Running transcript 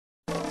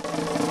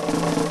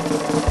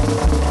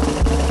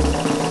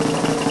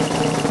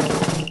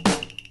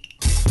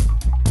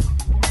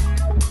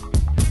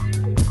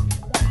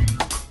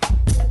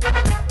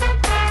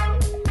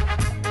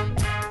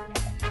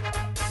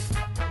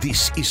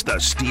This is the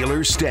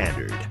Steelers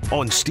Standard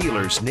on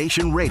Steelers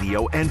Nation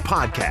Radio and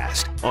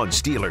podcast on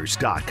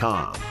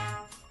Steelers.com.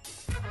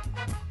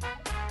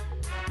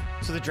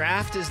 So the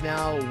draft is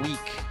now a week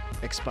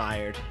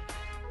expired,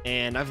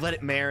 and I've let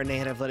it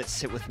marinate. I've let it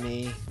sit with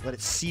me, let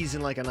it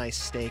season like a nice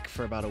steak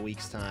for about a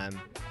week's time.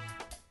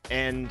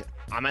 And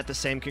I'm at the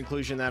same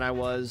conclusion that I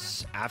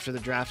was after the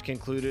draft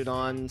concluded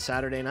on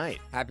Saturday night.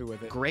 Happy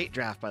with it. Great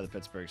draft by the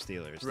Pittsburgh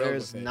Steelers. Thrilled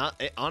with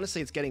it.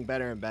 Honestly, it's getting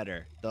better and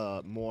better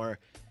the more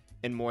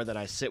and more that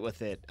I sit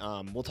with it.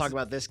 We'll talk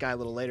about this guy a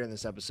little later in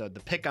this episode.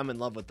 The pick I'm in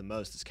love with the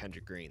most is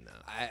Kendrick Green,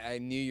 though. I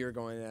knew you were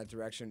going in that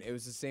direction. It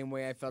was the same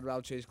way I felt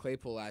about Chase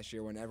Claypool last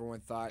year when everyone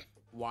thought,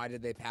 why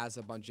did they pass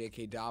up on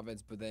J.K.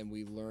 Dobbins? But then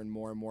we learned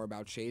more and more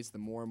about Chase. The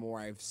more and more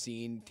I've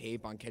seen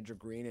tape on Kendrick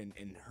Green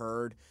and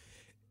heard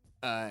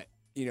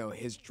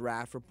his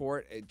draft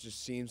report, it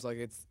just seems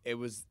like it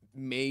was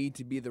made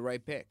to be the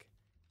right pick.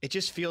 It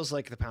just feels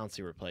like the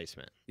Pouncey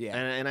replacement. Yeah.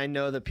 And I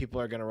know that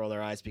people are going to roll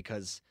their eyes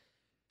because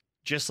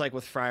just like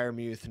with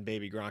Freiermuth and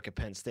Baby Gronk at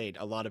Penn State,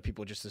 a lot of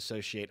people just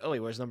associate, he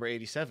wears number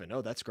 87.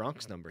 Oh, that's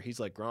Gronk's number. He's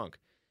like Gronk.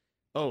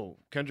 Oh,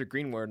 Kendrick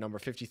Green wore number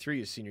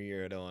 53 his senior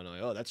year at Illinois.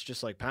 Oh, that's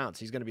just like Pounce.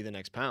 He's going to be the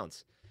next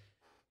Pounce.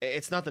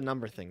 It's not the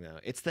number thing, though.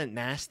 It's the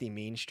nasty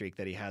mean streak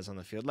that he has on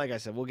the field. Like I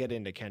said, we'll get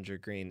into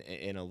Kendrick Green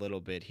in a little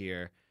bit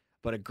here.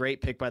 But a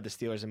great pick by the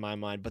Steelers in my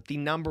mind. But the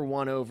number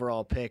one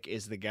overall pick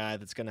is the guy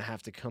that's going to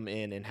have to come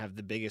in and have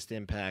the biggest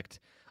impact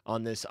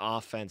on this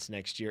offense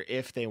next year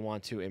if they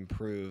want to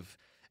improve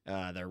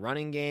their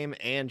running game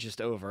and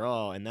just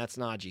overall, and that's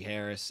Najee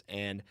Harris.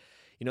 And,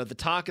 the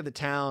talk of the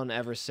town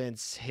ever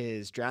since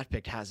his draft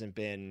pick hasn't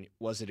been,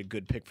 was it a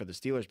good pick for the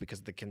Steelers?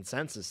 Because the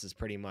consensus is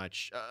pretty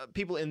much,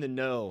 people in the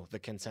know, the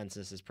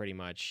consensus is pretty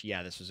much,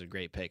 yeah, this was a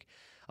great pick.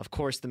 Of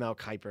course, the Mel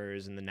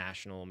Kipers and the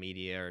national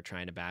media are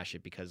trying to bash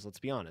it because, let's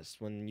be honest,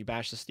 when you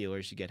bash the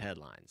Steelers, you get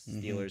headlines. Mm-hmm.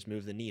 Steelers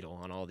move the needle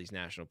on all these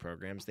national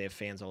programs. They have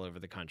fans all over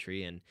the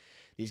country, and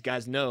these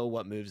guys know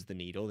what moves the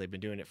needle. They've been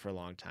doing it for a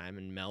long time,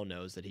 and Mel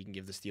knows that he can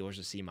give the Steelers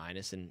a C-,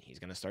 and he's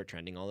going to start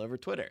trending all over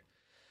Twitter.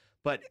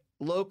 But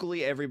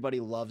locally, everybody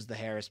loves the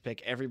Harris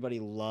pick. Everybody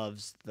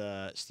loves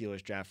the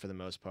Steelers draft for the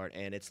most part,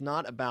 and it's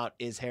not about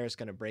is Harris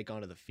going to break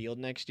onto the field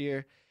next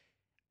year.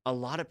 A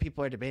lot of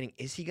people are debating,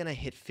 is he going to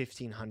hit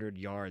 1,500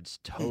 yards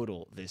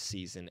total this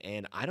season?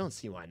 And I don't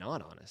see why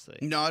not, honestly.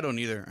 No, I don't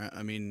either.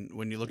 I mean,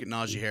 when you look at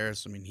Najee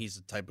Harris, he's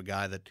the type of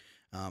guy that,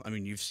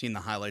 you've seen the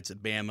highlights at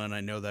Bama, and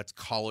I know that's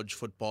college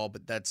football,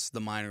 but that's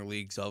the minor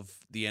leagues of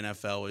the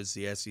NFL is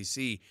the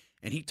SEC.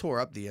 And he tore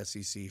up the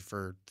SEC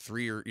for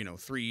 3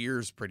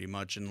 years pretty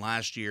much. And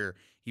last year,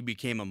 he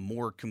became a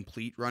more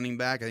complete running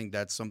back. I think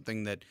that's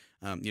something that,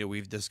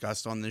 we've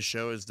discussed on this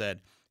show is that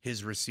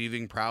his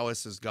receiving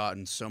prowess has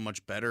gotten so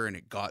much better, and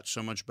it got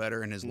so much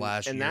better in his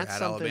last year at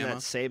Alabama. And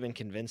that's something that Saban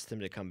convinced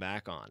him to come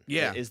back on.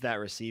 Yeah. Is that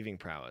receiving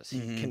prowess.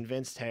 He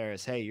convinced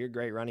Harris, hey, you're a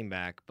great running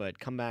back, but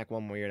come back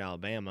one more year at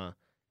Alabama.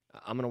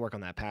 I'm going to work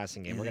on that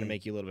passing game. We're going to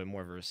make you a little bit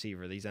more of a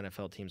receiver. These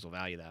NFL teams will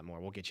value that more.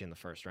 We'll get you in the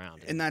first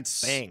round. And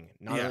that's bang.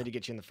 Not only to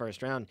get you in the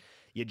first round,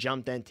 you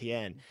jumped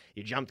NTN.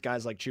 You jumped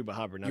guys like Chuba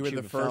Hubbard. Now, you were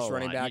Chuba the first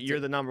running back.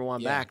 You're the number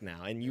one back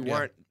now, and you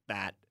weren't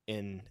that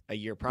in a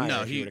year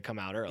prior if he would have come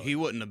out early. He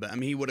wouldn't have been.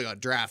 He would have got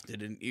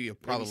drafted, and he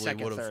probably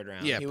would have. Third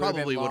round. Yeah,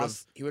 probably would have.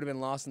 He would have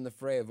been lost in the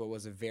fray of what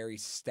was a very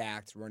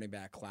stacked running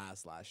back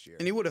class last year.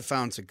 And he would have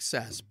found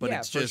success, but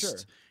it's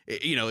just,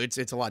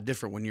 it's a lot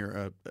different when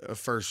you're the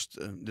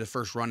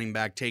first running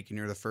back taken.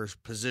 You're the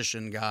first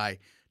position guy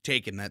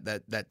taken.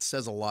 That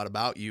says a lot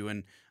about you.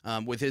 And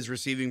with his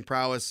receiving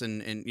prowess,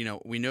 and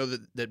we know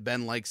that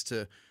Ben likes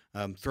to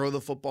throw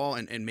the football,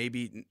 and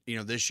maybe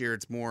this year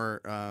it's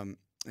more.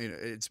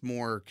 It's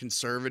more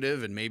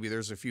conservative, and maybe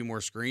there's a few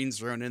more screens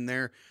thrown in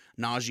there.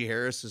 Najee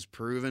Harris has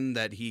proven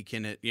that he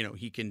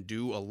can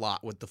do a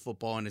lot with the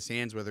football in his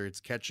hands, whether it's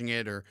catching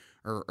it or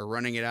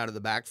running it out of the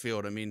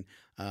backfield.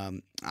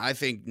 I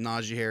think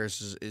Najee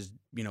Harris is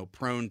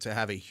prone to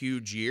have a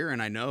huge year,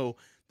 and I know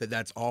that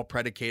that's all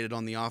predicated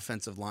on the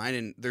offensive line,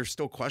 and there's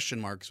still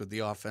question marks with the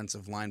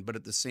offensive line. But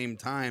at the same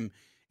time,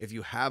 if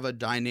you have a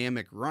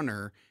dynamic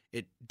runner,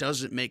 it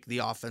doesn't make the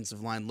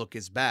offensive line look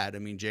as bad.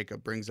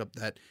 Jacob brings up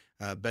that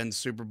Ben's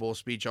Super Bowl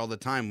speech all the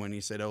time when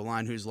he said,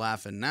 "O-line, who's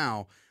laughing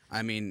now?"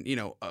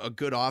 A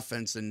good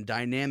offense and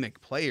dynamic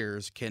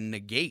players can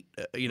negate,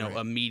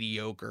 a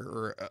mediocre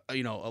or,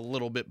 a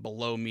little bit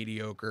below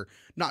mediocre.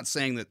 Not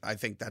saying that I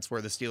think that's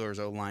where the Steelers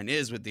O-line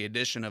is with the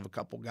addition of a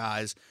couple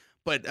guys,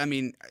 but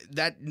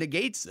that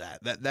negates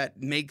that. That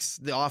makes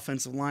the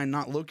offensive line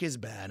not look as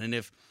bad. And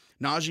if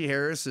Najee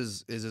Harris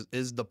is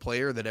the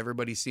player that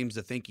everybody seems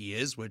to think he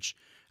is, which,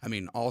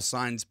 all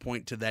signs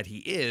point to that he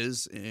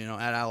is,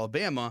 at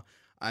Alabama.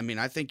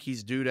 I think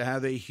he's due to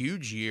have a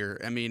huge year.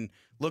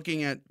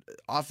 Looking at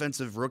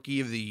offensive rookie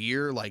of the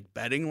year, like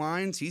betting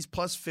lines, he's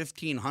plus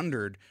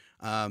 1,500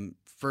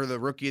 for the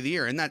rookie of the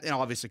year. And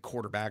obviously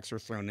quarterbacks are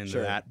thrown into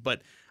that.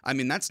 But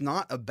that's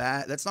not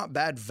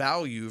bad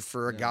value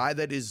for a guy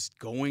that is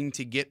going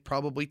to get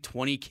probably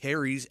 20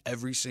 carries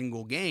every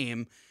single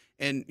game.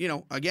 And,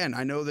 again,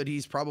 I know that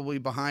he's probably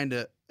behind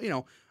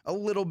a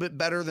little bit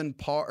better than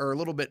par or a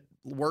little bit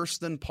worse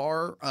than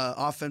par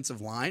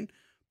offensive line.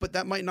 But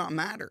that might not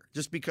matter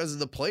just because of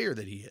the player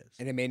that he is.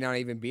 And it may not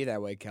even be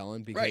that way,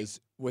 Kellen,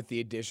 because with the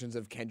additions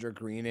of Kendrick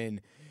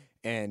Green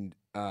and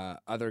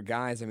other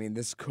guys, I mean,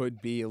 this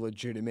could be a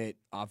legitimate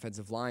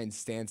offensive line.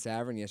 Stan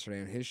Savran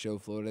yesterday on his show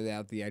floated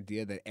out the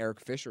idea that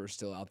Eric Fisher is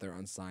still out there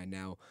unsigned.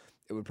 Now,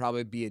 it would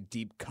probably be a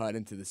deep cut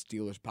into the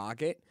Steelers'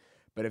 pocket,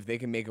 but if they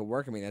can make it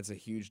work, I mean, that's a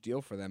huge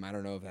deal for them. I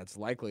don't know if that's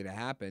likely to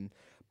happen,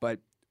 but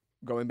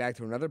going back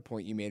to another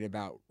point you made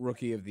about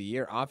Rookie of the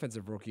Year,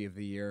 Offensive Rookie of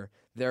the Year,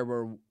 there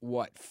were,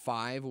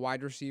 5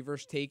 wide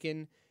receivers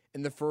taken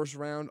in the first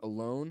round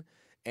alone?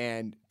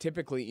 And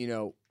typically,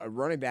 a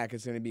running back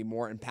is going to be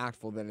more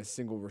impactful than a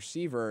single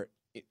receiver,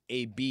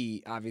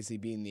 AB obviously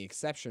being the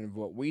exception of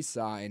what we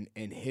saw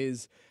in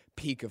his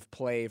peak of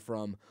play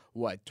from,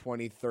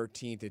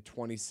 2013 to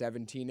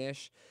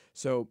 2017-ish.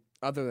 So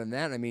other than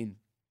that, I mean,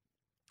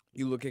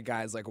 you look at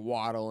guys like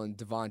Waddle and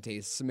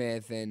Devontae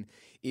Smith and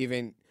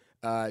even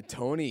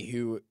Tony,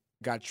 who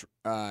got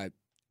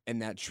in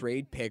that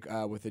trade pick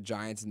with the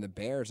Giants and the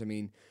Bears. I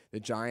mean, the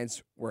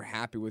Giants were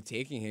happy with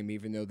taking him,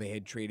 even though they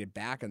had traded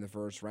back in the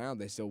first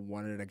round. They still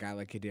wanted a guy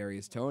like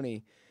Kadarius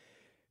Toney.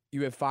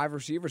 You have 5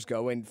 receivers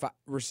go, and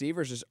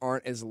receivers just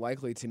aren't as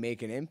likely to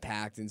make an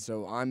impact. And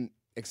so I'm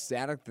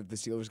ecstatic that the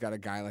Steelers got a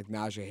guy like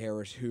Najee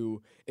Harris,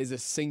 who is a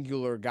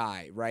singular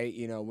guy, right?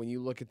 When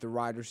you look at the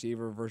wide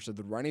receiver versus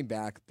the running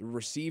back, the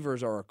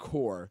receivers are a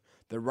core.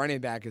 The running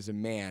back is a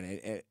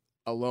man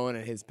alone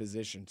at his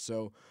position.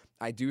 So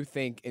I do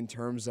think in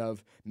terms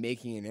of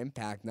making an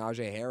impact,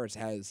 Najee Harris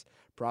has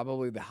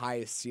probably the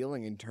highest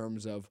ceiling in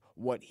terms of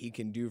what he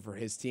can do for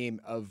his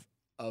team of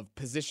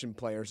position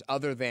players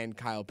other than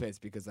Kyle Pitts,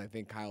 because I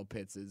think Kyle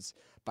Pitts is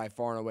by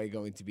far and away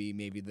going to be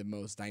maybe the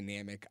most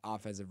dynamic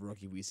offensive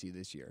rookie we see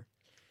this year.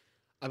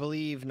 I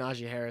believe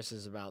Najee Harris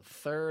is about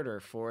 3rd or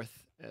 4th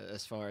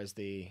as far as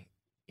the,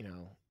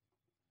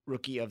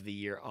 Rookie of the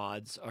Year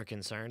odds are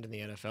concerned in the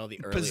NFL.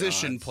 The early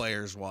position odds,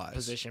 players wise.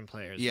 Position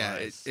players. Yeah,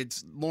 wise.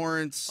 it's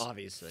Lawrence,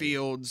 obviously,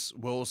 Fields,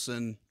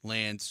 Wilson,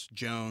 Lance,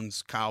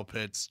 Jones, Kyle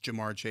Pitts,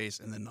 Jamar Chase,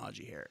 and then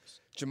Najee Harris.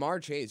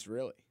 Jamar Chase,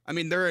 really? I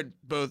mean, they're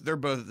both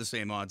at the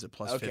same odds at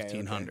plus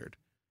 1,500. Okay.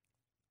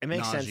 It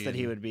makes sense that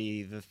he would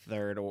be the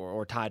 3rd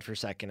or tied for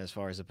 2nd as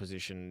far as a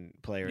position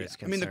player is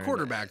concerned. I mean, the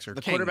quarterbacks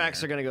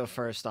are going to go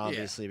first,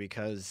 obviously,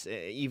 because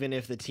even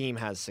if the team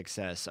has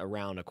success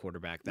around a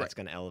quarterback, that's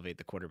going to elevate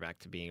the quarterback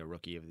to being a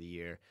Rookie of the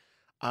Year.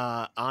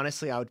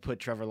 Honestly, I would put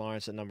Trevor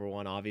Lawrence at number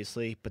 1,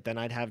 obviously, but then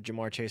I'd have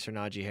Jamar Chase or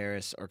Najee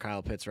Harris or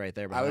Kyle Pitts right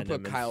there behind him. I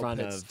would put Kyle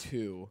Pitts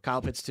 2.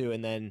 Kyle Pitts 2,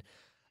 and then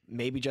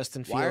maybe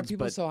Justin Fields. Why are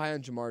people so high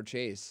on Jamar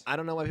Chase? I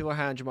don't know why people are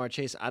high on Jamar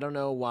Chase. I don't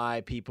know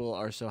why people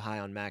are so high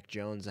on Mac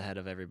Jones ahead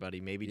of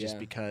everybody. Maybe just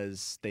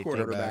because they think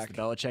it's the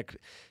Belichick.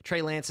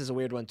 Trey Lance is a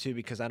weird one, too,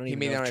 because I don't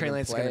even know if Trey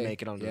Lance is going to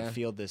make it onto the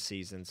field this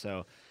season.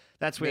 So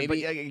that's weird.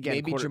 Maybe, but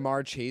again,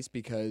 Jamar Chase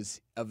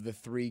because of the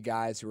 3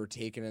 guys who were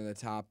taken in the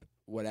top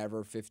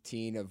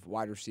 15 of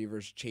wide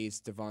receivers, Chase,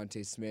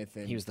 Devontae Smith,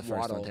 and he was the Waddle.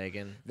 first one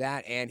taken.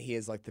 That, and he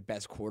is like the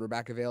best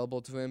quarterback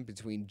available to him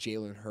between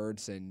Jalen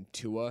Hurts and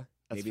Tua.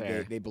 That's Maybe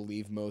fair. They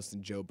believe most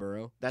in Joe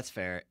Burrow. That's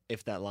fair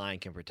if that line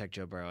can protect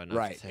Joe Burrow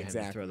enough to him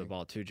to throw the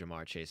ball to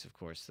Jamar Chase, of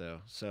course, though.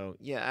 So,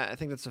 yeah, I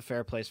think that's a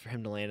fair place for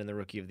him to land in the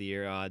Rookie of the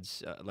Year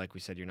odds. Like we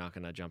said, you're not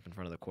going to jump in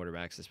front of the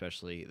quarterbacks,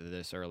 especially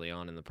this early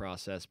on in the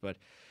process. But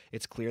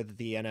it's clear that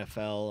the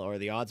NFL or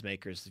the odds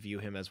makers view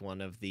him as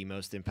one of the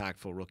most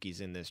impactful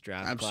rookies in this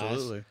draft class.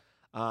 Absolutely.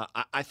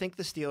 I think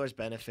the Steelers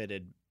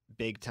benefited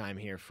big time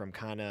here from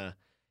kind of,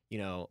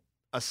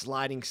 a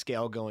sliding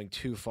scale going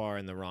too far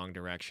in the wrong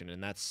direction.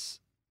 And that's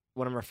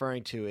what I'm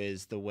referring to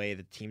is the way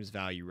the teams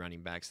value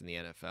running backs in the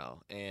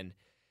NFL. And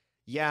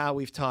yeah,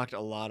 we've talked a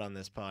lot on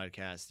this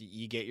podcast.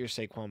 You get your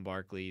Saquon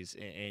Barkleys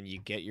and you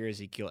get your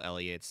Ezekiel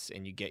Elliott's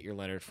and you get your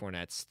Leonard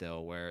Fournette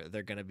still, where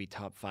they're going to be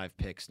top 5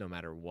 picks no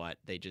matter what.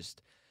 They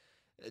just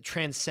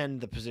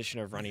transcend the position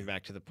of running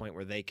back to the point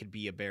where they could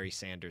be a Barry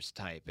Sanders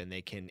type and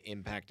they can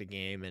impact a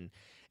game. And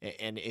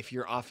if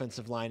your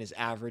offensive line is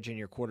average and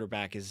your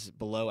quarterback is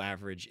below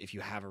average, if you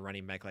have a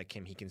running back like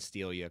him, he can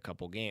steal you a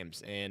couple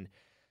games. And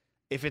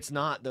if it's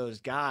not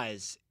those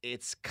guys,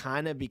 it's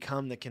kind of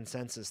become the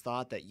consensus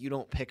thought that you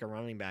don't pick a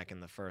running back in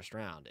the first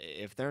round.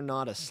 If they're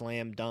not a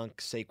slam dunk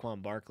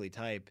Saquon Barkley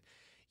type,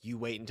 you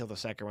wait until the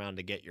second round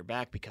to get your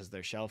back because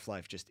their shelf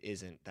life just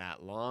isn't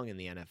that long in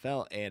the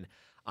NFL. And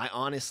I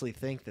honestly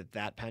think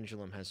that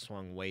pendulum has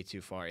swung way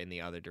too far in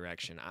the other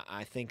direction.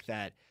 I think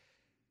that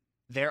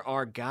there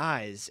are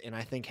guys, and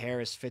I think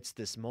Harris fits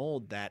this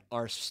mold, that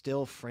are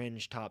still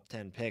fringe top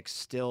 10 picks,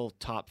 still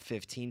top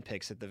 15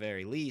 picks at the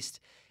very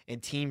least,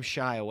 and teams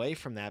shy away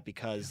from that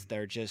because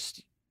they're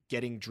just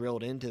getting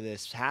drilled into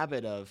this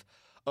habit of,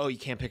 oh, you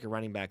can't pick a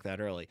running back that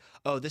early.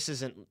 Oh,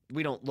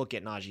 we don't look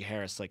at Najee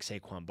Harris like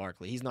Saquon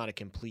Barkley. He's not a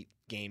complete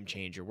game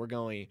changer. We're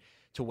going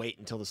to wait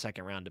until the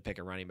second round to pick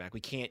a running back.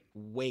 We can't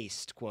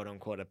waste, quote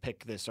unquote, a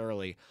pick this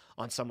early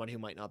on someone who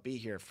might not be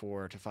here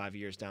 4 to 5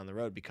 years down the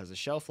road because the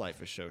shelf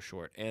life is so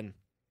short. And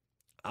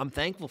I'm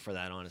thankful for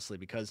that, honestly,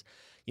 because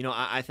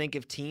I think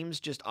if teams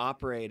just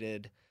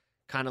operated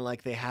kind of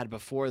like they had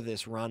before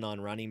this run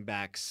on running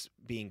backs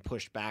being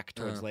pushed back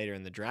towards later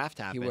in the draft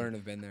happened, he wouldn't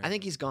have been there. I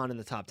think he's gone in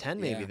the top 10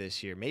 maybe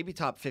this year, maybe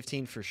top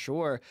 15 for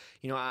sure.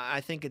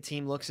 I think a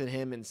team looks at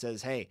him and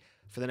says, hey,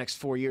 for the next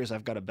 4 years,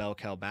 I've got a bell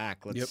cow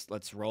back.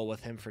 Let's roll with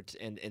him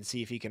and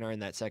see if he can earn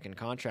that second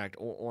contract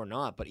or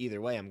not. But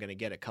either way, I'm going to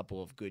get a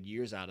couple of good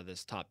years out of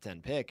this top 10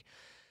 pick.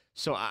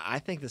 So I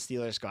think the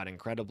Steelers got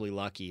incredibly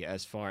lucky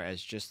as far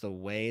as just the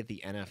way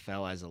the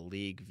NFL as a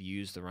league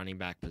views the running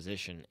back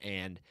position.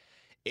 And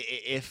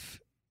if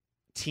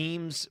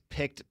teams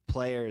picked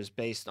players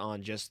based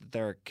on just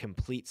their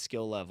complete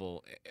skill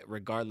level,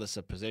 regardless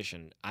of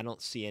position, I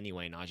don't see any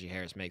way Najee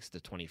Harris makes the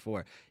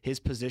 24. His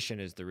position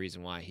is the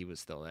reason why he was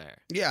still there.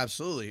 Yeah,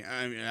 absolutely.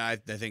 I mean, I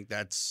think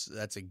that's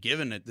a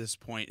given at this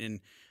point.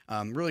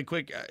 And really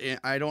quick,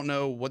 I don't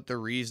know what the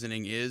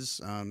reasoning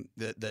is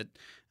that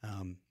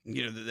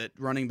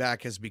running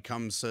back has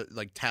become so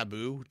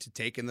taboo to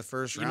take in the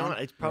first round.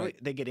 It's probably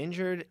they get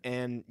injured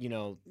and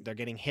they're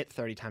getting hit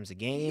 30 times a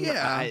game.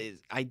 Yeah.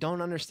 I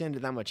don't understand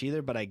it that much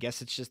either, but I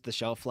guess it's just the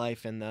shelf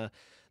life and the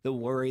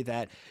worry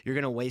that you're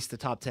going to waste the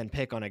top 10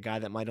 pick on a guy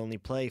that might only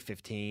play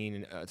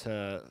 13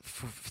 to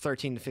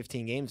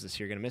 15 games this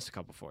year. You're going to miss a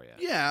couple for you.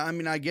 Yeah, I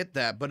mean, I get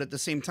that. But at the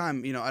same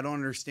time, I don't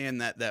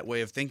understand that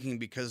way of thinking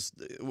because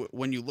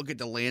when you look at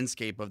the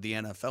landscape of the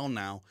NFL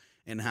now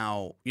and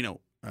how,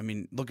 I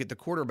mean, look at the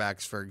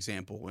quarterbacks, for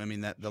example. I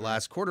mean, the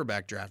last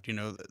quarterback draft,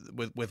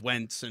 with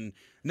Wentz, and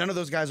none of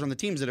those guys are on the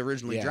teams that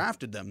originally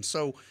drafted them.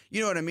 So,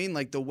 you know what I mean?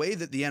 Like the way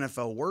that the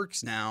NFL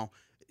works now,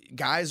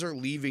 guys are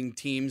leaving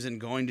teams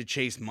and going to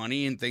chase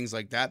money and things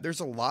like that. There's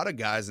a lot of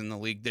guys in the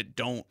league that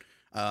don't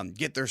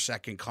get their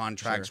second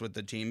contracts with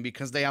the team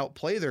because they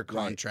outplay their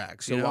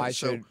contracts. Right.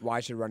 So why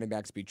should running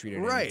backs be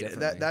treated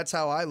differently? That's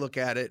how I look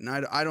at it, and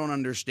I don't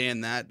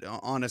understand that.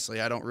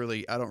 Honestly, I don't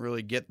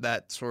really get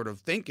that sort of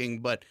thinking.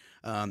 But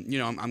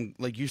I'm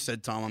like you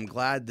said, Tom. I'm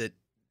glad that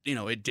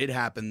it did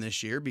happen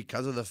this year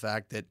because of the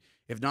fact that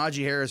if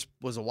Najee Harris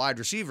was a wide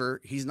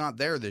receiver, he's not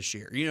there this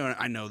year.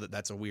 I know that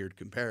that's a weird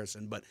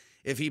comparison, but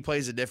if he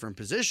plays a different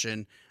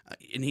position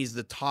and he's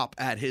the top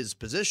at his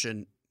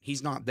position,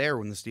 he's not there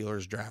when the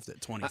Steelers draft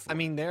at 24. I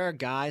mean, there are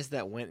guys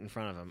that went in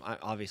front of him.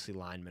 Obviously,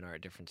 linemen are a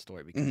different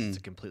story because it's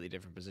a completely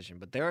different position.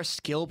 But there are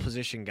skill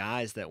position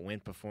guys that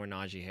went before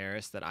Najee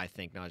Harris that I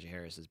think Najee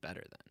Harris is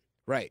better than.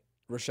 Right.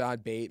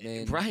 Rashad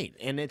Bateman. Right.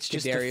 And it's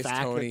just Kadarius the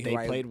fact Toney, that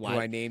they played wide. Who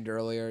I named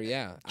earlier.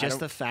 Yeah. Just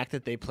the fact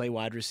that they play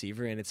wide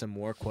receiver and it's a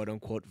more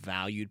quote-unquote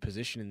valued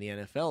position in the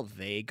NFL,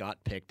 they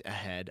got picked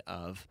ahead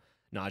of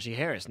Najee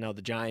Harris. Now,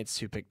 the Giants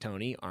who picked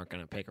Toney aren't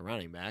going to pick a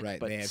running back. Right,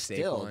 but they have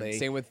still,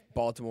 same with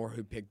Baltimore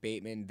who picked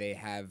Bateman. They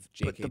have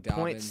J.K. Dobbins. But the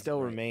point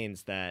still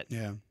remains that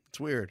it's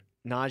weird.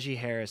 Najee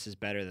Harris is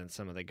better than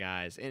some of the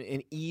guys.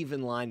 And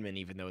even linemen,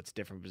 even though it's a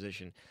different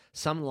position,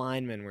 some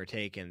linemen were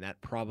taken that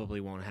probably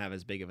won't have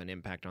as big of an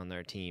impact on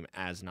their team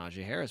as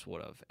Najee Harris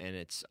would have. And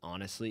it's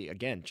honestly,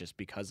 again, just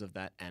because of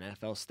that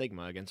NFL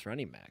stigma against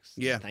running backs.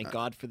 Yeah. Thank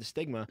God for the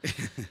stigma.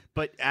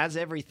 But as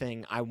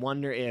everything, I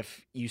wonder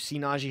if you see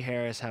Najee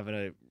Harris having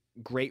a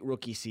great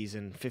rookie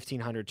season,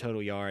 1,500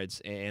 total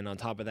yards, and on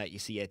top of that, you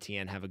see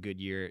Etienne have a good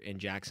year in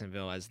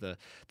Jacksonville as the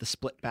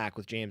split back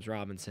with James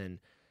Robinson.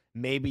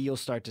 Maybe you'll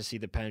start to see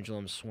the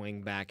pendulum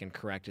swing back and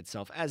correct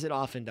itself, as it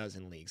often does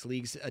in leagues.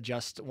 Leagues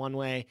adjust one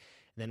way,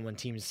 then when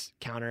teams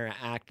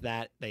counteract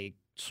that, they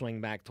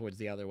swing back towards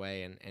the other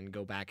way and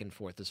go back and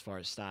forth as far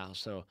as style.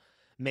 So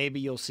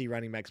maybe you'll see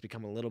running backs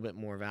become a little bit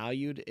more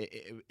valued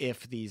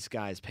if these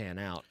guys pan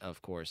out,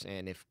 of course,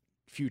 and if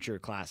future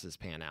classes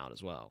pan out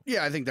as well.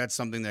 Yeah, I think that's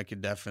something that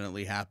could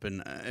definitely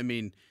happen. I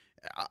mean,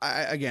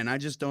 I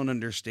just don't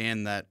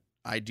understand that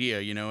idea,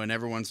 and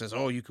everyone says,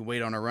 oh, you can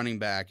wait on a running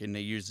back, and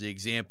they use the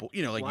example,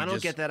 I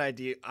don't get that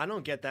idea. I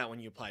don't get that when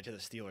you apply to the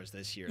Steelers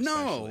this year.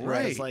 No,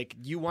 right. It's like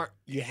you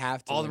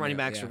have to. All the running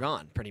backs were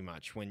gone pretty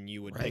much when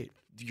you would pick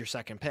your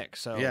second pick.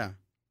 So yeah.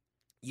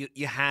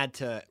 You had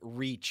to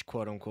reach,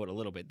 quote unquote, a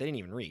little bit. They didn't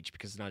even reach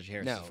because Najee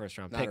Harris is the first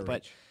round pick,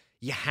 but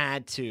you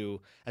had to,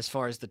 as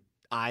far as the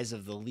eyes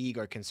of the league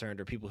are concerned,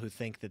 or people who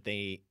think that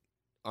they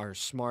are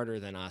smarter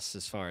than us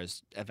as far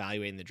as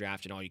evaluating the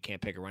draft and you can't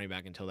pick a running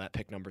back until that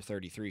pick number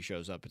 33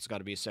 shows up. It's got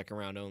to be a second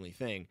round only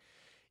thing.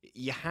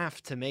 You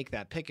have to make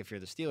that pick if you're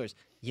the Steelers.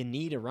 You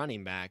need a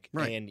running back,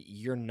 and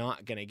you're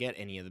not going to get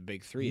any of the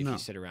big three if you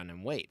sit around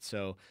and wait.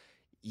 So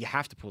you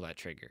have to pull that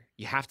trigger.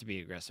 You have to be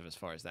aggressive as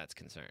far as that's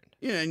concerned.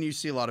 Yeah, and you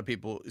see a lot of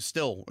people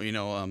still,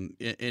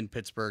 in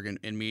Pittsburgh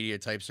and media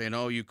type saying,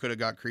 oh, you could have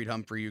got Creed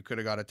Humphrey, you could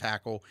have got a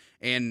tackle,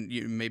 and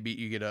maybe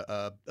you get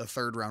a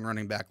third-round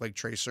running back like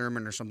Trey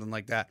Sermon or something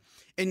like that.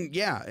 And,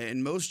 yeah,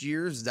 in most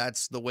years,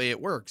 that's the way it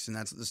works, and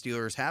that's what the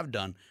Steelers have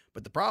done.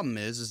 But the problem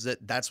is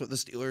that that's what the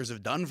Steelers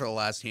have done for the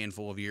last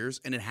handful of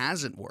years, and it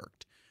hasn't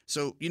worked.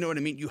 So, you know what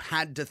I mean? You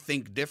had to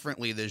think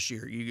differently this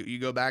year. You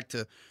go back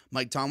to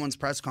Mike Tomlin's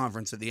press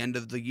conference at the end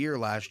of the year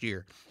last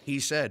year. He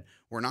said,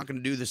 we're not going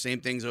to do the same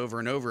things over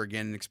and over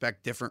again and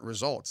expect different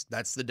results.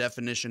 That's the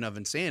definition of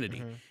insanity.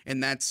 Mm-hmm.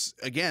 And that's,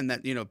 again,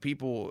 that, you know,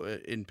 people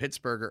in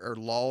Pittsburgh are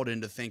lulled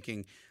into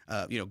thinking,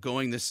 you know,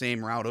 going the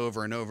same route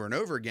over and over and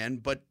over again,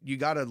 but you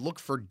got to look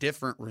for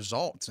different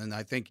results. And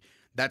I think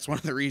that's one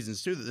of the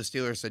reasons, too, that the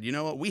Steelers said, you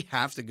know what, we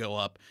have to go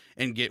up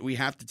and we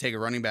have to take a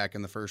running back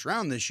in the first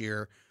round this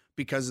year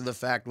because of the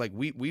fact, like,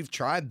 we've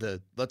tried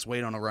let's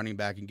wait on a running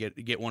back and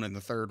get one in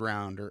the third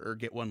round or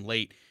get one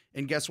late.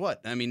 And guess what?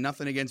 I mean,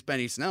 nothing against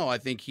Benny Snell. I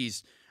think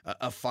he's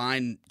a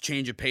fine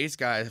change of pace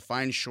guy, a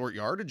fine short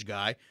yardage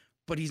guy,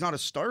 but he's not a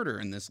starter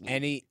in this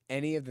league.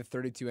 Any of the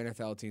 32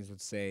 NFL teams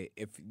would say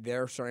if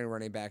their starting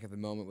running back at the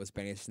moment was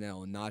Benny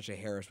Snell and Najee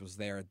Harris was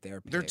there at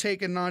their pick, they're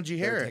taking Najee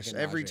Harris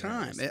every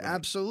time. Right.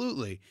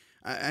 Absolutely.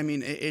 I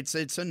mean, it's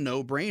a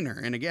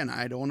no-brainer. And again,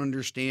 I don't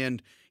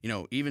understand, you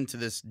know, even to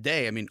this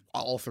day, I mean,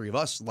 all three of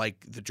us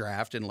like the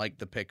draft and like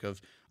the pick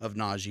of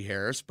Najee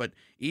Harris. But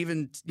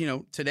even, you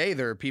know, today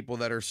there are people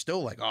that are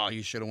still like, oh,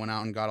 you should have went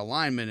out and got a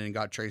lineman and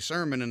got Trey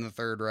Sermon in the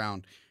third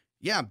round.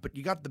 Yeah, but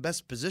you got the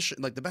best position,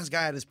 like the best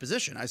guy at his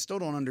position. I still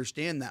don't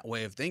understand that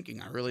way of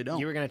thinking. I really don't.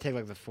 You were going to take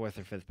like the fourth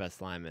or fifth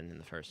best lineman in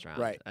the first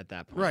round at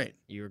that point. Right.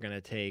 You were going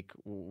to take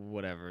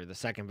whatever, the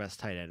second best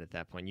tight end at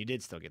that point. You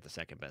did still get the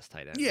second best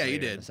tight end. Yeah, you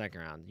did. In the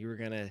second round. You were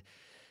going to,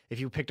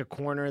 if you picked a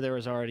corner, there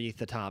was already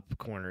the top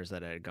corners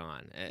that had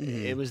gone.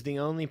 Mm-hmm. It was the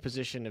only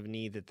position of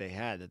need that they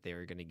had that they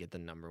were going to get the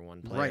number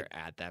one player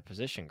at that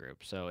position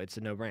group. So it's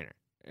a no-brainer.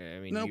 I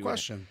mean, no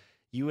question.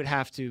 You would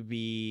have to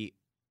be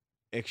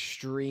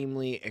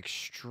extremely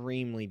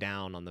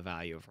down on the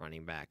value of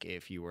running back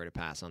if you were to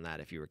pass on that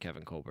if you were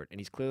Kevin Colbert,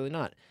 and he's clearly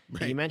not.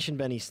 Right. You mentioned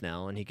Benny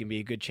Snell, and he can be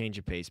a good change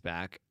of pace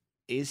back.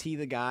 Is he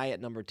the guy at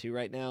number 2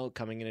 right now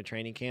coming into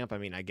training camp? I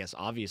mean, I guess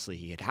obviously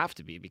he'd have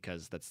to be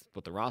because that's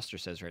what the roster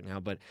says right now,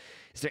 but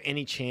is there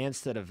any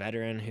chance that a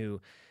veteran who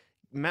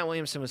Matt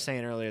Williamson was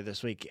saying earlier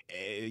this week,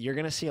 you're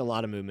going to see a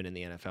lot of movement in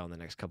the NFL in the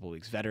next couple of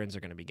weeks. Veterans are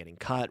going to be getting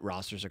cut.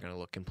 Rosters are going to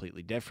look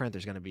completely different.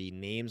 There's going to be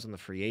names on the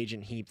free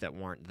agent heap that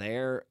weren't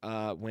there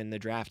when the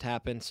draft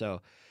happened.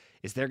 So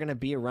is there going to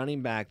be a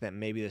running back that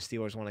maybe the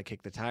Steelers want to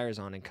kick the tires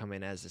on and come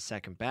in as the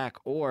second back?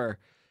 Or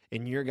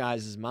in your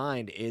guys'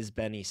 mind, is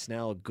Benny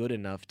Snell good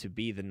enough to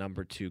be the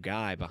number 2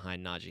 guy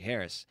behind Najee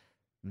Harris?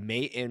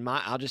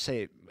 I'll just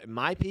say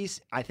my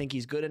piece, I think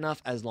he's good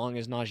enough as long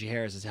as Najee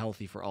Harris is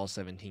healthy for all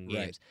 17 games.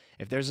 Right.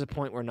 If there's a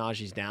point where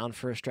Najee's down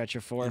for a stretch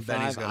of 4 or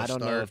 5, I don't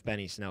know if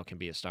Benny Snell can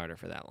be a starter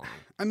for that long.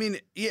 I mean,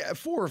 yeah,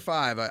 4 or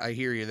 5, I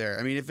hear you there.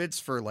 I mean, if it's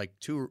for like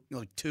 2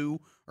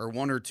 or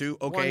 1 or 2,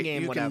 okay,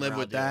 game, you can live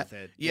with that.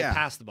 Yeah, you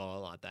pass the ball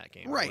a lot that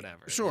game, right? Or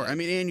whatever. Sure. I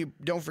mean, and you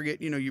don't forget,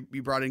 you know, you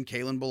brought in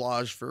Kalen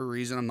Ballage for a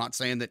reason. I'm not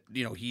saying that,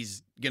 you know,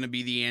 he's going to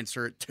be the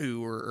answer at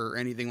 2 or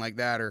anything like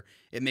that, or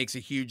it makes a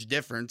huge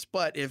difference.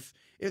 But if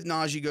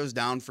Najee goes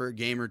down for a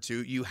game or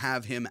 2, you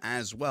have him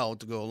as well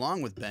to go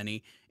along with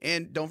Benny.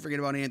 And don't forget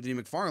about Anthony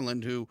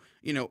McFarland, who,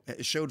 you know,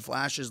 showed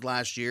flashes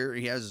last year.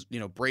 He has, you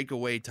know,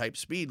 breakaway type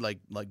speed, like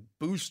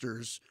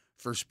boosters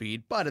for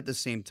speed. But at the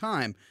same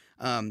time,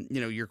 you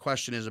know, your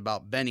question is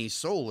about Benny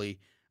solely.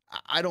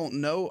 I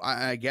don't know.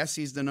 I guess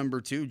he's the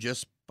number 2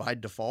 just by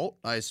default,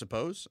 I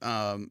suppose.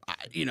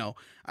 You know,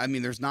 I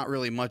mean, there's not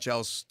really much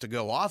else to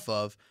go off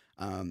of.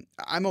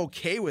 I'm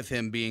okay with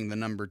him being the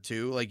number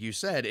 2, like you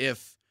said,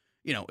 if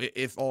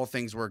all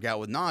things work out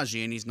with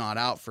Najee and he's not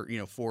out for, you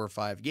know, 4 or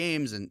 5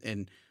 games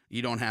and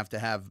you don't have to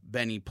have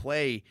Benny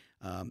play,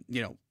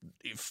 you know,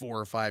 4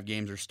 or 5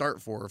 games or start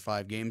 4 or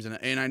 5 games.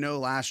 And I know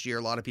last year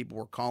a lot of people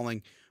were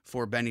calling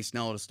for Benny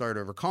Snell to start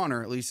over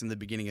Connor, at least in the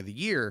beginning of the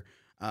year.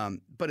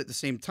 But at the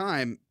same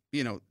time,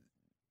 you know,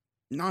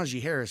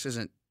 Najee Harris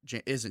isn't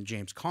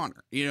James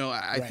Conner. You know,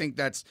 I think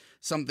that's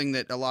something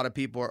that a lot of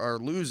people are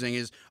losing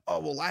is, oh,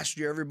 well, last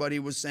year everybody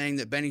was saying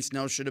that Benny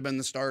Snell should have been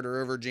the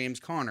starter over James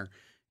Conner.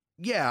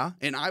 Yeah,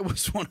 and I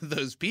was one of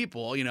those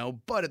people, you know,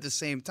 but at the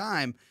same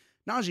time,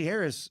 Najee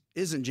Harris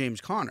isn't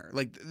James Conner.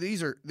 Like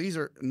these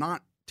are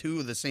not 2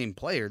 of the same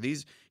player.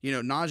 These, you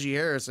know, Najee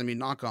Harris, I mean,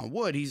 knock on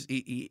wood,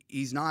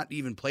 he's not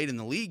even played in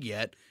the league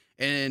yet.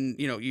 And,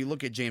 you know, you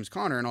look at James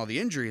Conner and all the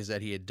injuries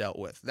that he had dealt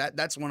with.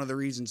 That's one of the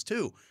reasons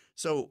too.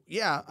 So,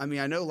 yeah, I mean,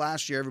 I know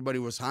last year everybody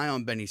was high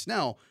on Benny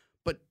Snell,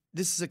 but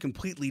this is a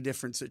completely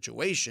different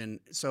situation.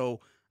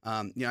 So,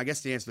 you know, I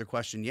guess to answer the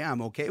question, yeah,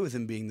 I'm okay with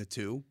him being the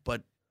 2,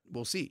 but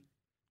we'll see.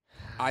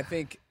 I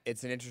think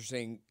it's an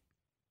interesting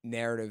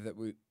narrative that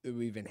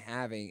we've been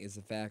having is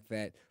the fact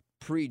that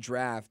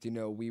pre-draft, you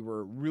know, we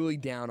were really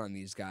down on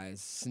these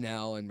guys,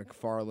 Snell and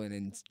McFarland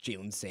and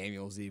Jalen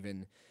Samuels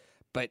even,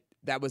 but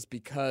that was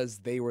because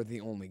they were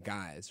the only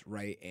guys,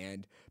 right?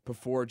 And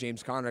before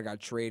James Conner got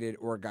traded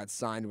or got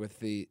signed with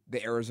the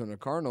Arizona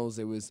Cardinals,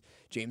 it was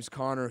James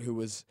Conner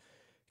who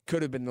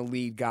could have been the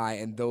lead guy,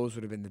 and those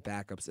would have been the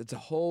backups. It's a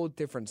whole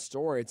different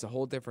story. It's a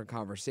whole different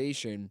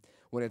conversation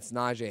when it's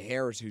Najee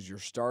Harris who's your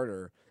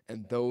starter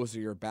and those are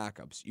your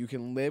backups. You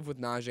can live with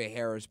Najee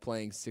Harris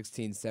playing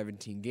 16,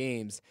 17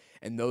 games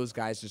and those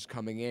guys just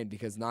coming in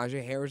because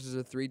Najee Harris is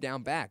a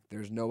 3-down back.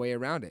 There's no way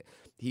around it.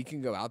 He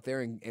can go out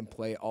there and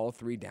play all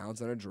 3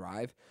 downs on a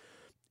drive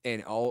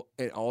in all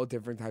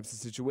different types of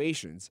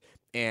situations.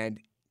 And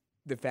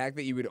the fact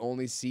that you would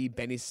only see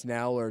Benny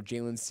Snell or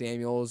Jalen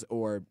Samuels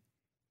or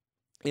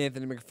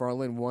Anthony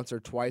McFarland once or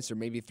twice or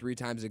maybe 3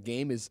 times a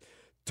game is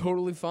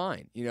totally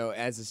fine,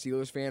 as a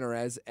Steelers fan or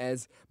as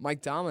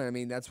Mike Tomlin. I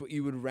mean, that's what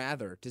you would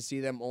rather, to see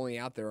them only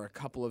out there a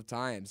couple of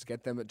times,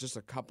 get them just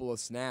a couple of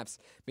snaps.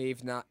 Maybe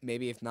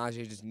if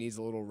Najee just needs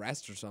a little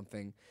rest or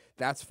something,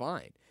 that's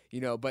fine.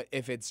 But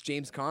if it's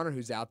James Conner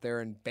who's out there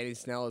and Benny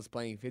Snell is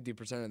playing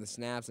 50% of the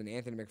snaps and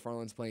Anthony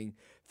McFarland's playing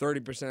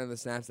 30% of the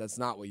snaps, that's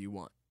not what you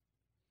want.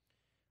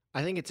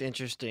 I think it's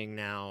interesting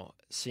now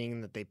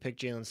seeing that they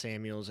picked Jalen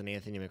Samuels and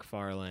Anthony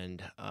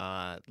McFarland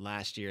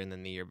last year and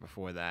then the year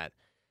before that.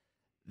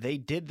 They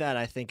did that,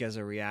 I think, as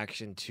a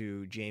reaction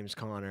to James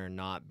Conner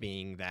not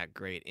being that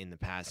great in the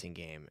passing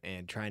game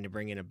and trying to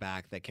bring in a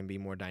back that can be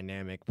more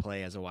dynamic,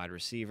 play as a wide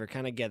receiver,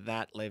 kind of get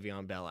that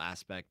Le'Veon Bell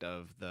aspect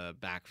of the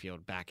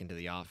backfield back into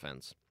the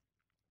offense.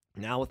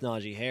 Now with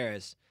Najee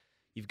Harris,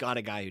 you've got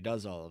a guy who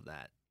does all of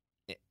that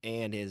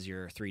and is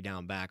your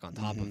 3-down back on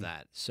top of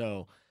that.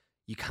 So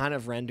you kind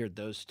of rendered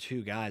those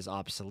 2 guys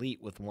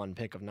obsolete with 1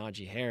 pick of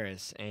Najee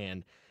Harris,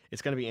 and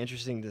it's going to be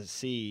interesting to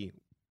see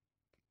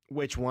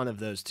which one of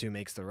those 2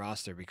 makes the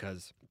roster,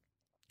 because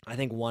I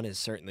think one is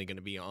certainly going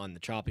to be on the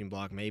chopping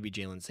block, maybe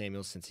Jalen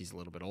Samuels since he's a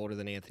little bit older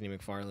than Anthony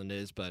McFarland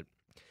is. But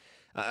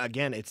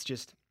again, it's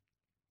just,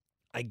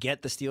 I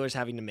get the Steelers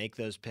having to make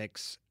those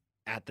picks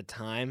at the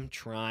time,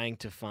 trying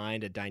to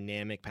find a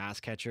dynamic pass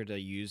catcher to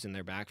use in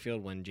their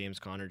backfield when James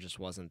Conner just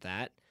wasn't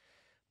that.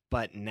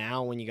 But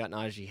now when you got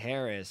Najee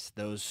Harris,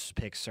 those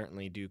picks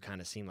certainly do kind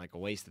of seem like a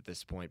waste at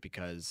this point,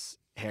 because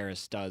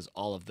Harris does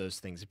all of those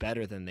things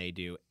better than they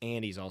do,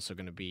 and he's also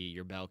going to be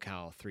your bell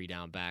cow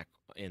 3-down back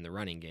in the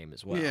running game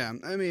as well. Yeah,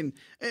 I mean,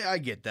 I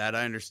get that.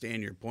 I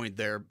understand your point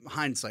there.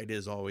 Hindsight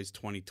is always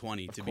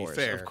 20/20, to be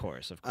fair. Of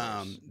course.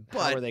 But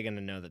how are they going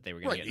to know that they were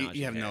going to get Najee Harris?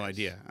 You have no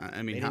idea.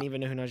 I mean, they didn't even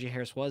know who Najee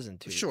Harris was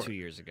until 2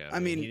 years ago. I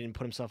mean, he didn't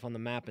put himself on the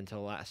map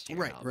until last year.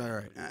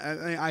 Right.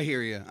 I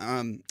hear you.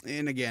 And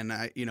again,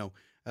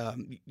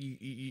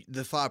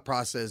 the thought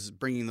process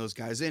bringing those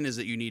guys in is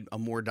that you need a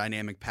more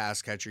dynamic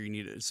pass catcher. You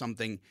need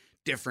something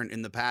different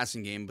in the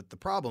passing game. But the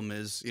problem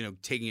is,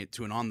 taking it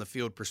to an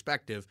on-the-field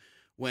perspective,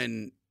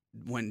 when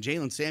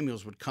Jalen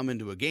Samuels would come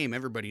into a game,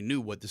 everybody knew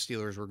what the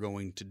Steelers were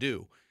going to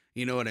do.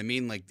 You know what I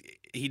mean? Like,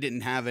 he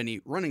didn't have any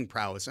running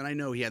prowess. And I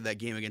know he had that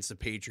game against the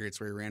Patriots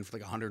where he ran for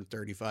like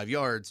 135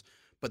 yards,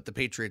 but the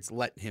Patriots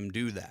let him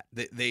do that.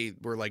 They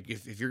were like,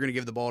 if you're going to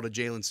give the ball to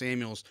Jalen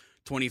Samuels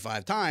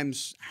 25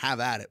 times,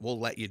 have at it. We'll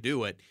let you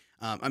do it.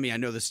 I mean, I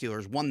know the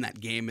Steelers won that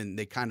game and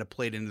they kind of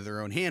played into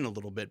their own hand a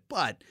little bit,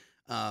 but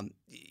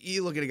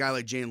you look at a guy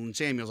like Jalen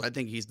Samuels, I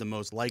think he's the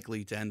most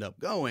likely to end up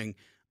going.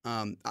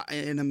 And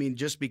I mean,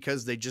 just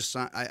because they just,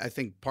 I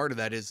think part of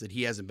that is that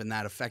he hasn't been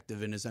that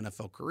effective in his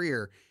NFL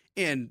career.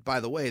 And by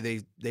the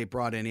way, they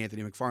brought in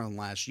Anthony McFarland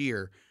last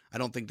year. I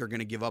don't think they're going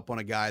to give up on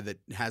a guy that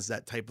has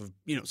that type of,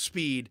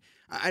 speed.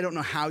 I don't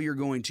know how you're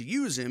going to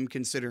use him,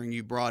 considering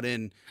you brought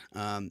in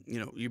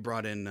Najee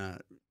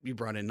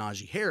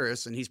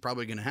Harris, and he's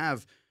probably going to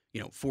have,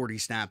 40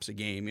 snaps a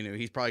game.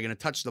 He's probably going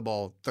to touch the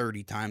ball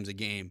 30 times a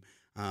game.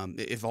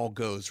 If all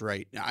goes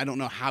right. I don't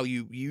know how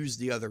you use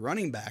the other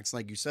running backs.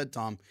 Like you said,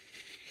 Tom,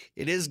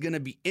 it is going to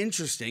be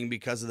interesting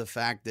because of the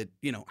fact that,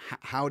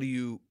 how do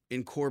you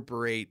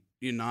incorporate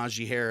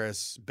Najee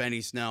Harris,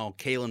 Benny Snell,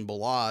 Kalen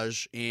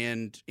Ballage,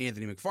 and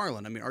Anthony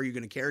McFarland? I mean, are you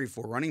going to carry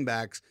 4 running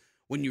backs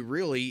when you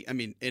really,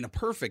 in a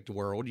perfect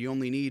world, you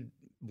only need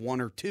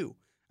 1 or 2?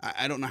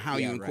 I don't know how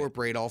you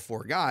incorporate all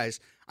 4 guys.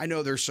 I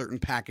know there's certain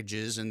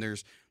packages and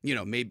there's,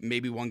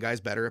 maybe one guy's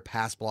better at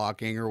pass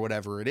blocking or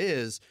whatever it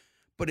is.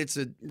 But it's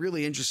a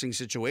really interesting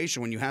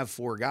situation when you have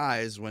 4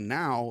 guys. When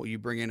now you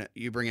bring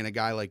in a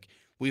guy like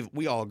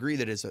we all agree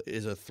that is a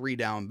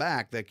 3-down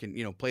back that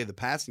can play the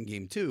passing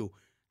game too.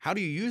 How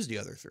do you use the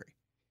other 3?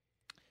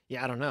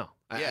 Yeah, I don't know.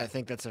 I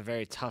think that's a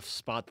very tough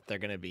spot that they're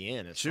going to be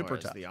in as far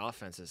as tough. The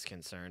offense is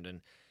concerned.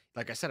 And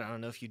like I said, I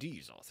don't know if you do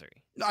use all 3.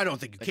 No, I don't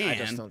think you can. I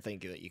just don't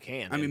think that you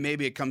can. I mean,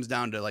 maybe it comes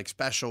down to like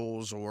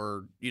specials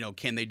or,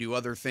 can they do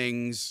other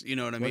things? You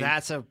know what I mean?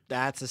 That's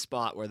a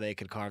spot where they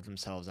could carve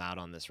themselves out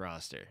on this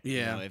roster.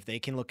 Yeah. If they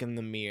can look in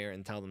the mirror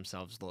and tell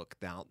themselves, look,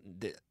 now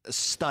a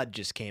stud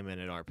just came in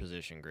at our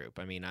position group.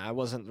 I mean, I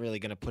wasn't really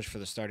going to push for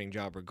the starting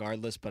job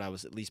regardless, but I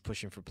was at least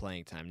pushing for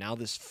playing time. Now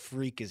this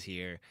freak is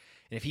here.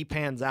 And if he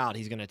pans out,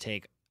 he's going to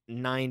take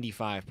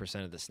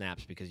 95% of the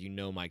snaps because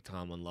Mike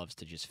Tomlin loves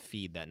to just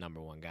feed that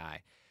number 1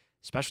 guy.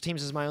 Special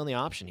teams is my only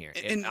option here.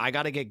 And I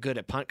got to get good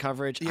at punt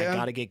coverage. I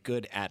got to get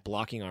good at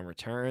blocking on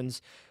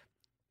returns.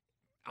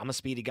 I'm a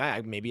speedy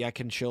guy. Maybe I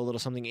can show a little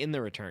something in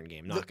the return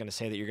game. Not going to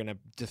say that you're going to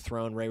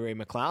dethrone Ray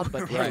McLeod,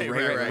 but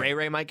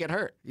Ray might get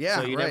hurt. Yeah,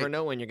 so you never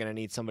know when you're going to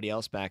need somebody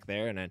else back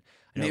there. And I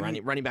know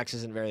running backs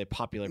isn't a very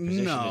popular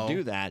position to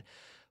do that.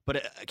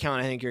 But Kellen,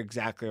 I think you're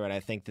exactly right. I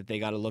think that they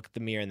got to look at the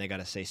mirror and they got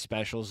to say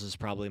specials is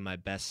probably my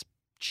best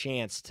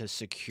chance to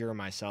secure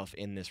myself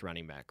in this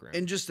running back room.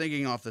 And just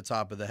thinking off the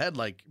top of the head,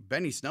 like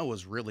Benny Snell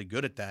was really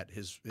good at that.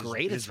 His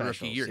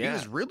rookie year, yeah. He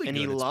was really and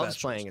good. And he loves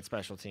specials. playing at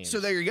special teams. So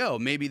there you go.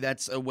 Maybe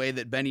that's a way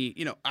that Benny.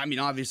 I mean,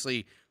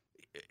 obviously,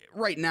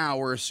 right now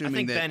we're assuming I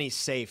think that Benny's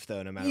safe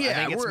though. No matter. Yeah,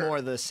 I think it's more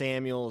the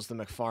Samuels, the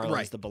McFarlands,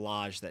 Right. the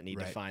Ballage that need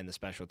Right. to find the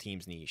special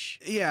teams niche.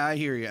 Yeah, I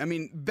hear you. I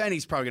mean,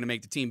 Benny's probably going to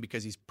make the team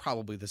because he's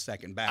probably the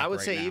second back. I would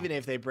right say now. even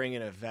if they bring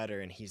in a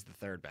veteran, he's the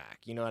third back.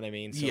 You know what I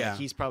mean? So Yeah. like,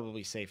 he's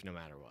probably safe no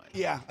matter what.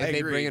 Yeah, If I they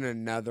agree. bring in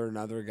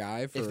another guy,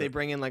 If they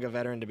bring in like a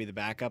veteran to be the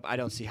backup, I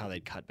don't see how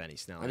they'd cut Benny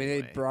Snell. I mean,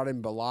 anyway. they brought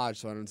in Ballage,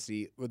 so I don't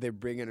see. Would they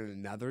bring in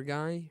another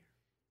guy?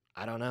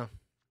 I don't know.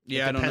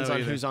 Yeah, it I don't depends know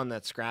on either. who's on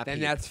that scrap Then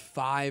heap. that's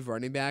 5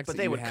 running backs. But that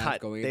they you would have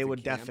cut. Going They into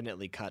would camp.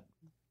 definitely cut.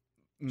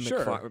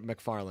 Sure.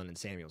 McFarland and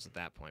Samuels at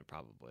that point,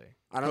 probably.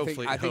 I don't think.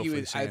 I think you Hopefully would.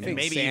 I Samuels. think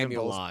Maybe even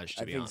Samuels. Ballage,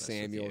 to I be think honest with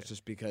Samuels you.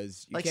 just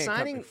because you Like can't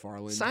signing cut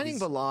McFarland. signing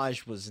He's-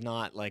 Ballage was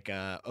not like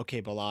a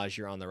okay, Ballage,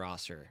 you're on the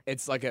roster.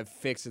 It's like a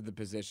fix of the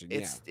position.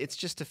 It's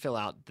just to fill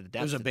out the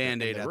depth. was a in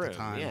Band-Aid the at the room.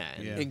 time. Yeah,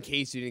 and, Yeah. in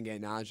case you didn't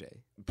get Najee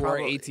or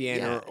Probably- ATN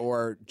yeah.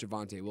 or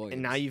Javonte Williams.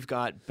 and now you've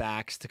got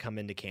backs to come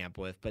into camp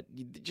with. But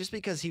just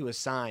because he was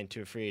signed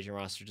to a free agent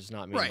roster does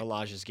not mean Right.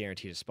 Ballage is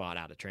guaranteed a spot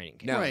out of training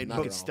camp. No, Right, not he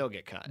at could all. still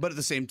get cut. But at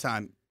the same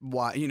time,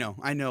 why?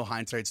 I know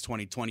hindsight's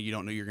 20/20. You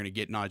don't know you're going to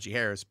get Najee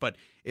Harris, but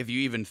if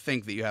you even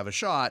think that you have a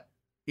shot,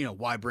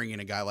 why bring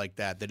in a guy like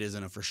that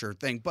isn't a for sure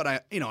thing? But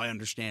I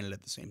understand it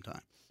at the same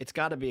time. It's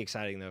got to be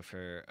exciting though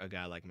for a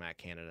guy like Matt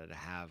Canada to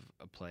have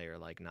a player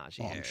like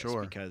Najee Oh, I'm Harris,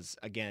 sure. because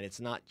again, it's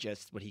not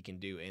just what he can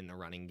do in the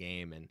running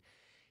game, and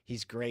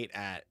he's great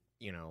at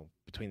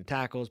between the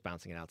tackles,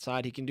 bouncing it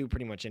outside. He can do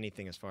pretty much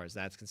anything as far as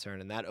that's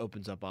concerned, and that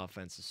opens up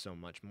offenses so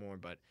much more.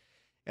 But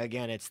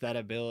again, it's that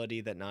ability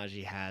that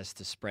Najee has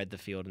to spread the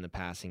field in the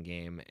passing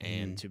game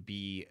and to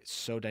be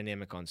so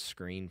dynamic on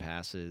screen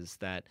passes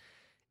that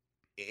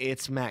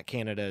it's Matt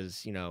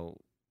Canada's,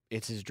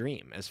 it's his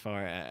dream as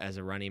far as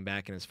a running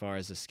back and as far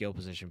as a skill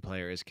position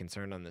player is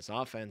concerned on this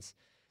offense.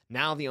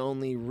 Now the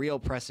only real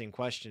pressing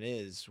question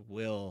is,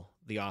 will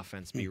the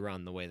offense be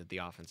run the way that the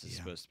offense is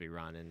supposed to be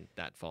run? And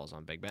that falls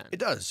on Big Ben. It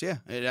does, yeah.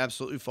 It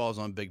absolutely falls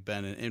on Big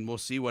Ben, and we'll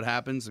see what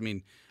happens. I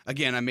mean,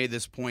 again, I made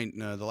this point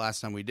the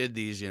last time we did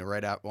these,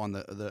 right out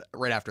on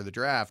right after the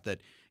draft,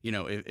 that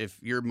if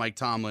you're Mike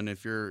Tomlin,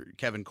 if you're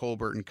Kevin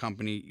Colbert and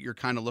company, you're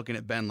kind of looking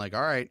at Ben like,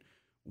 all right,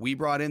 we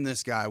brought in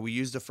this guy, we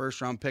used a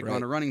first round pick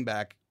on a running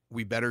back,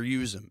 we better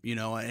use him,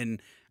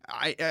 and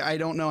I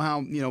don't know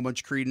how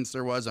much credence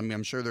there was. I mean,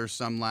 I'm sure there's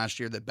some last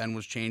year that Ben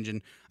was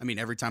changing. I mean,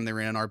 every time they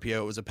ran an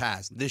RPO, it was a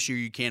pass. This year,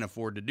 you can't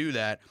afford to do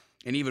that,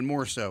 and even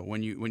more so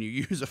when you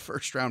use a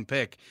first round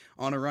pick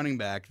on a running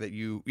back that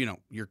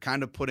you're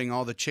kind of putting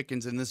all the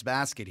chickens in this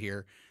basket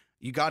here.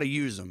 You got to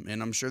use them,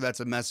 and I'm sure that's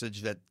a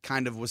message that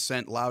kind of was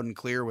sent loud and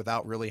clear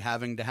without really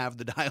having to have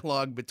the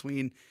dialogue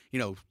between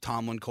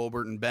Tomlin,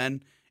 Colbert, and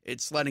Ben.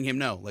 It's letting him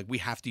know, like, we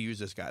have to use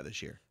this guy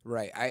this year.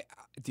 Right.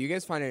 Do you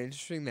guys find it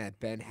interesting that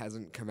Ben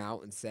hasn't come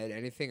out and said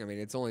anything? I mean,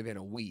 it's only been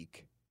a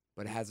week,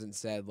 but hasn't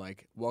said,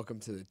 like, welcome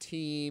to the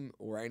team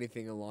or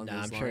anything along those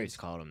lines? I'm sure he's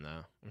called him,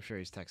 though. I'm sure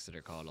he's texted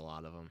or called a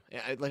lot of them.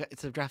 Yeah,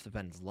 it's a draft that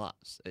Ben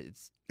loves.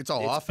 It's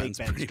all offense,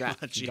 Big Ben's pretty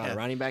draft. much, You got yeah. a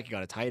running back, you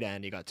got a tight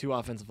end, you got 2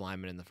 offensive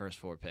linemen in the first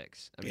 4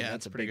 picks. I mean, Yeah,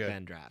 that's a pretty Big good.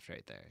 Ben draft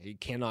right there. He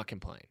cannot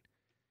complain.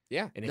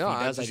 Yeah. And if no,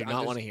 he does, I'm I do just- not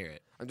I'm want to just- hear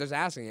it. I'm just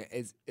asking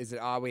it. Is it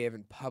odd we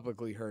haven't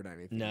publicly heard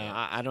anything? No, yet?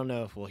 I don't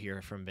know if we'll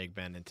hear from Big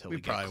Ben until We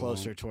we get probably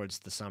closer won't. towards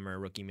the summer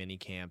rookie mini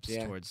camps,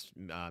 Yeah. towards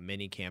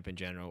mini camp in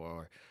general,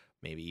 or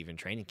maybe even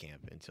training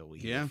camp until we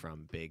Yeah. hear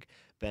from Big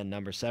Ben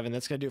number 7.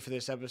 That's going to do it for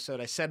this episode.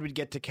 I said we'd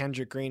get to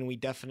Kendrick Green. We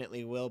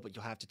definitely will, but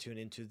you'll have to tune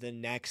into the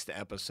next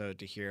episode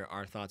to hear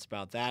our thoughts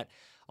about that.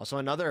 Also,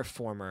 another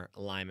former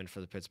lineman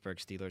for the Pittsburgh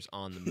Steelers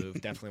on the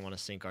move. Definitely want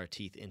to sink our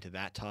teeth into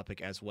that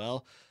topic as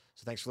well.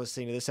 So thanks for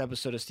listening to this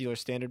episode of Steelers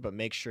Standard, but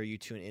make sure you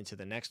tune into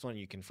the next one.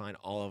 You can find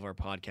all of our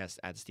podcasts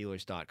at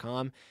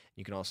Steelers.com.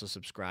 You can also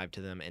subscribe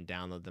to them and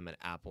download them at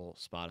Apple,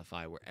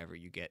 Spotify, wherever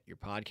you get your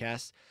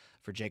podcasts.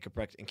 For Jacob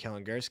Recht and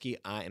Kellen Gursky,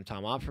 I am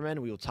Tom Opperman.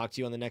 We will talk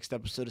to you on the next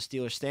episode of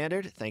Steelers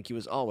Standard. Thank you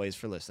as always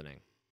for listening.